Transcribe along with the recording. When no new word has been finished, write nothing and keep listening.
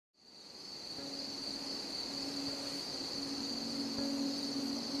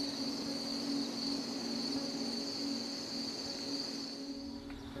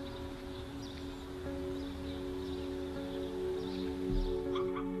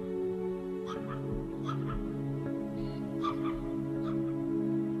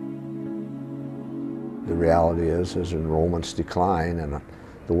reality is enrollments decline, and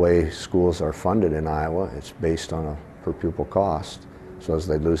the way schools are funded in Iowa, it's based on a per pupil cost. So as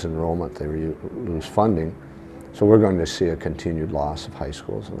they lose enrollment, they lose funding. So we're going to see a continued loss of high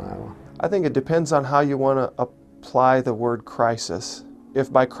schools in Iowa. I think it depends on how you want to apply the word crisis.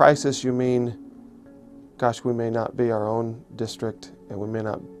 If by crisis you mean, gosh, we may not be our own district and we may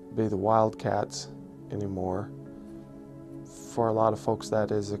not be the Wildcats anymore, for a lot of folks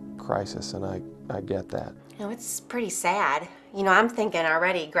that is a crisis, and I get that. You know, it's pretty sad. You know, I'm thinking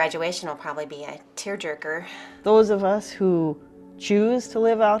already graduation will probably be a tearjerker. Those of us who choose to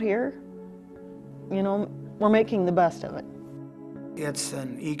live out here, you know, we're making the best of it. It's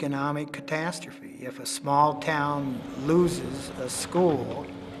an economic catastrophe. If a small town loses a school,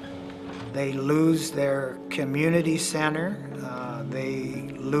 they lose their community center, they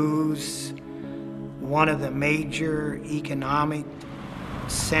lose one of the major economic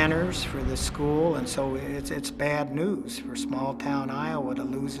centers for the school, and so it's bad news for small town Iowa to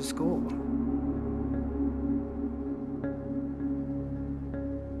lose a school.